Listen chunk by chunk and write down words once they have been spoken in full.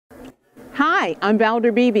Hi, I'm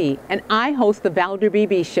Valder Beebe, and I host the Valder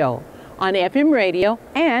Beebe Show on FM radio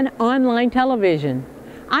and online television.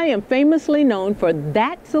 I am famously known for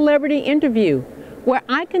That Celebrity Interview, where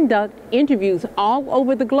I conduct interviews all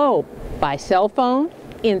over the globe by cell phone,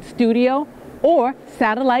 in studio, or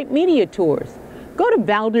satellite media tours. Go to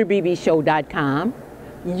valderbbshow.com,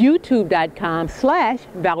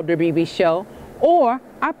 youtube.com/ValderBeebeShow, or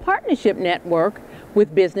our partnership network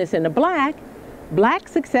with Business in the Black,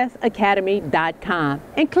 blacksuccessacademy.com,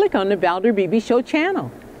 and click on the Valder Beebe Show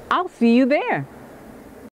channel. I'll see you there.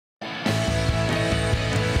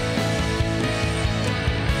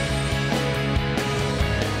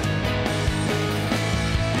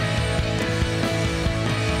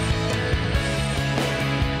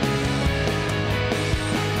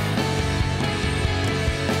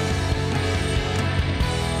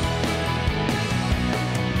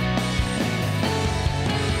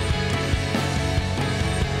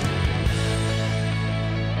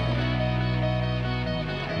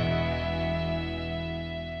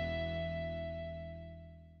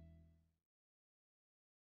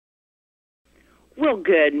 Well,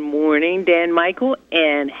 good morning, Dan Michael,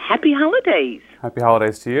 and happy holidays. Happy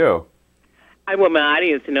holidays to you. I want my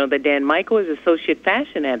audience to know that Dan Michael is Associate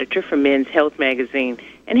Fashion Editor for Men's Health Magazine,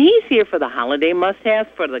 and he's here for the holiday must-haves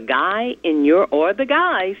for the guy in your, or the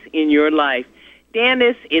guys in your life. Dan,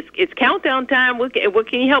 it's countdown time. What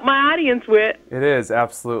can you help my audience with? It is,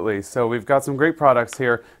 absolutely. So we've got some great products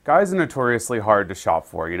here. Guys are notoriously hard to shop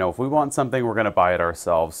for. You know, if we want something, we're going to buy it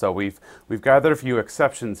ourselves. So we've gathered a few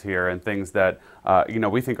exceptions here and things that,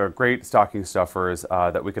 we think are great stocking stuffers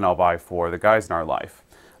that we can all buy for the guys in our life.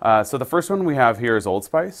 So the first one we have here is Old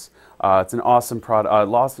Spice. It's an awesome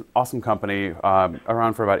product, awesome company,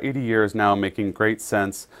 around for about 80 years now, making great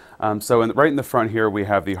sense. Right in the front here, we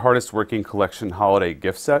have the Hardest Working Collection Holiday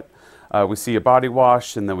Gift Set. We see a body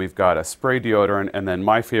wash, and then we've got a spray deodorant, and then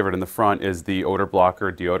my favorite in the front is the odor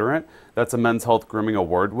blocker deodorant. That's a Men's Health Grooming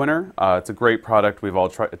Award winner. It's a great product. We've all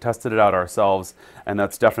tested it out ourselves, and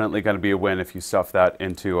that's definitely going to be a win if you stuff that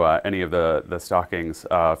into any of the stockings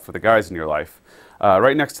for the guys in your life.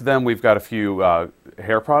 Right next to them, we've got a few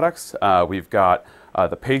hair products. We've got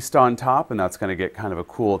the paste on top, and that's going to get kind of a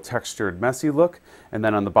cool textured, messy look. And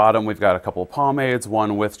then on the bottom, we've got a couple of pomades,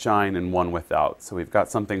 one with shine and one without. So we've got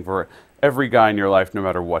something for every guy in your life, no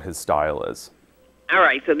matter what his style is. All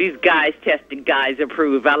right, so these guys tested, guys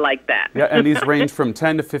approved. I like that. Yeah, and these range from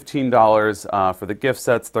 $10 to $15 for the gift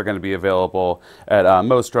sets. They're going to be available at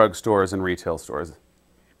most drugstores and retail stores.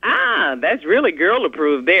 Ah, that's really girl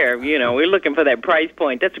approved there. You know, we're looking for that price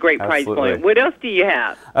point. That's a great price point. What else do you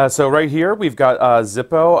have? So right here we've got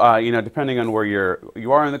Zippo. Depending on where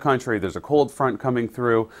you are in the country, there's a cold front coming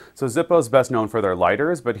through. So Zippo's best known for their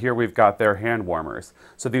lighters, but here we've got their hand warmers.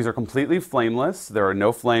 So these are completely flameless. There are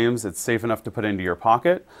no flames. It's safe enough to put into your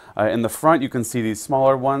pocket. In the front, you can see these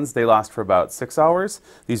smaller ones. They last for about 6 hours.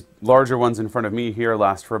 These larger ones in front of me here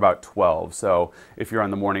last for about 12. So if you're on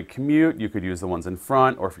the morning commute, you could use the ones in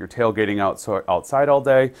front, or if you're tailgating outside all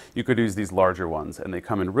day, you could use these larger ones, and they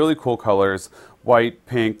come in really cool colors: white,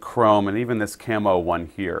 pink, chrome, and even this camo one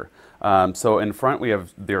here. So in front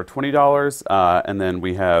they're $20, and then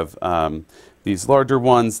we have these larger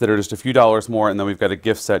ones that are just a few dollars more, and then we've got a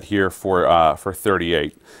gift set here for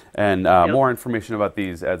 $38. And more information about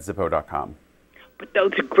these at Zippo.com. But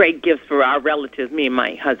those are great gifts for our relatives, me and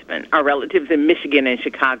my husband, our relatives in Michigan and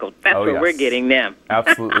Chicago. That's where we're getting them.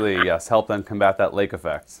 Absolutely, yes. Help them combat that lake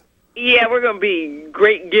effect. Yeah, we're going to be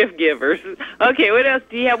great gift givers. Okay, what else?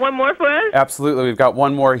 Do you have one more for us? Absolutely. We've got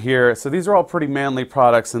one more here. So these are all pretty manly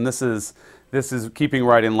products, and this is keeping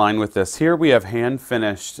right in line with this. Here we have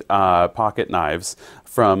hand-finished pocket knives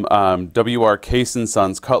from W.R. Case &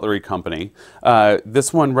 Sons Cutlery Company.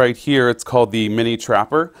 This one right here, it's called the Mini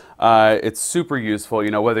Trapper. It's super useful,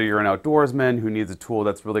 whether you're an outdoorsman who needs a tool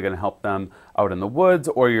that's really going to help them out in the woods,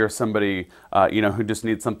 or you're somebody, who just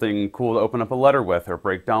needs something cool to open up a letter with or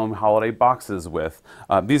break down holiday boxes with.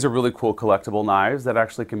 These are really cool collectible knives that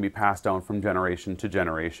actually can be passed down from generation to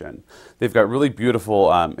generation. They've got really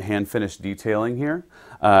beautiful hand-finished detailing here,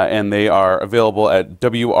 and they are available at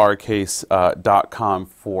wrcase.com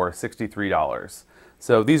for $63.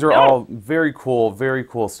 So these are all very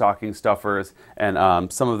cool stocking stuffers,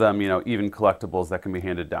 and some of them, even collectibles that can be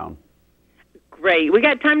handed down. Great. We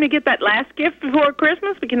got time to get that last gift before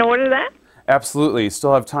Christmas? We can order that? Absolutely.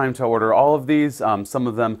 Still have time to order all of these. Some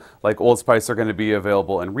of them, like Old Spice, are going to be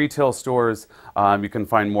available in retail stores. You can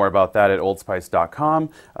find more about that at oldspice.com.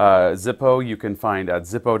 Zippo, you can find at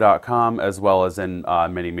zippo.com, as well as in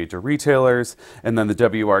many major retailers. And then the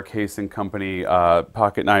W.R. Case & Company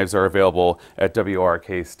pocket knives are available at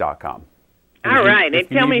wrcase.com. All right. And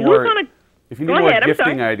tell me, who's going to... If you Go need more ahead, I'm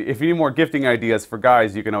gifting sorry. if you need more gifting ideas for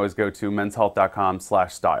guys, you can always go to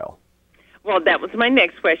menshealth.com/style. Well, that was my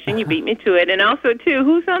next question. You beat me to it. And also, too,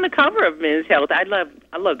 who's on the cover of Men's Health? I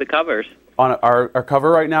love the covers. On our cover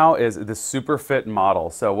right now is the super fit model.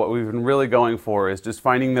 So what we've been really going for is just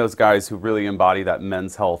finding those guys who really embody that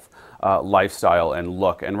Men's Health lifestyle and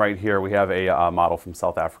look. And right here we have a model from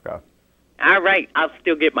South Africa. All right. I'll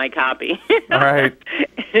still get my copy. All right.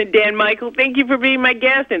 Dan Michael, thank you for being my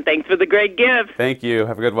guest, and thanks for the great gift. Thank you.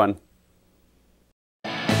 Have a good one.